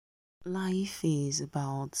Life is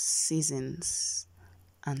about seasons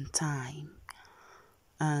and time.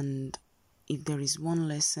 And if there is one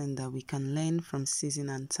lesson that we can learn from season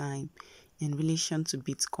and time in relation to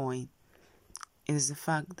Bitcoin, it is the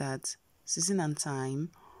fact that season and time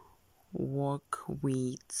work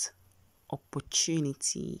with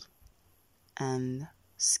opportunity and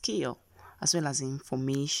skill as well as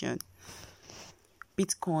information.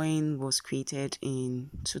 Bitcoin was created in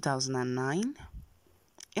 2009.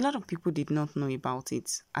 A lot of people did not know about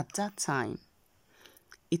it at that time.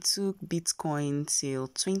 It took Bitcoin till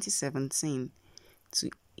 2017 to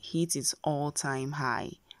hit its all-time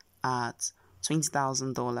high at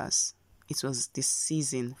 $20,000. It was the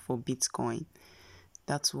season for Bitcoin.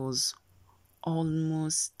 That was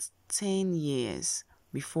almost 10 years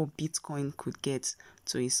before Bitcoin could get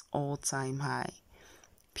to its all-time high.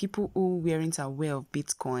 People who weren't aware of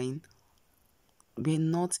Bitcoin were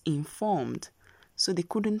not informed, so they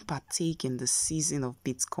couldn't partake in the season of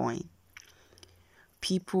Bitcoin.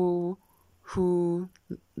 People who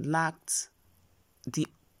lacked the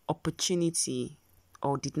opportunity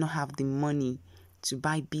or did not have the money to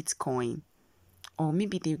buy Bitcoin, or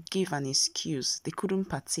maybe they gave an excuse, they couldn't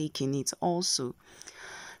partake in it also.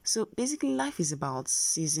 So basically life is about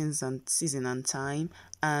season and time,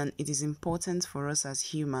 and it is important for us as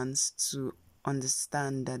humans to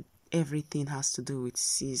understand that everything has to do with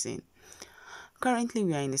season. Currently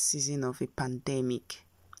we are in a season of a pandemic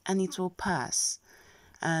and it will pass.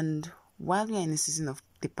 And while we are in the season of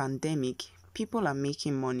the pandemic, people are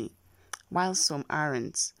making money, while some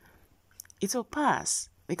aren't. It will pass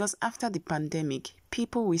because after the pandemic,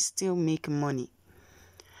 people will still make money.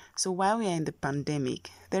 So while we are in the pandemic,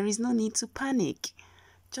 there is no need to panic.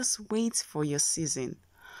 Just wait for your season.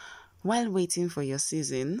 While waiting for your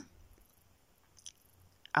season,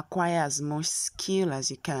 acquire as much skill as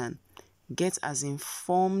you can. Get as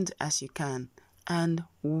informed as you can. And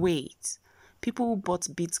wait. People who bought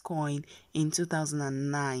Bitcoin in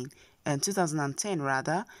 2009 and 2010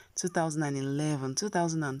 rather, 2011,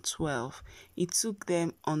 2012, it took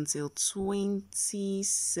them until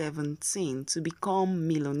 2017 to become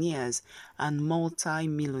millionaires and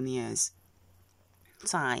multi-millionaires.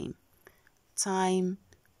 Time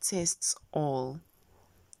tests all.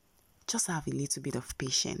 Just have a little bit of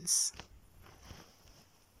patience.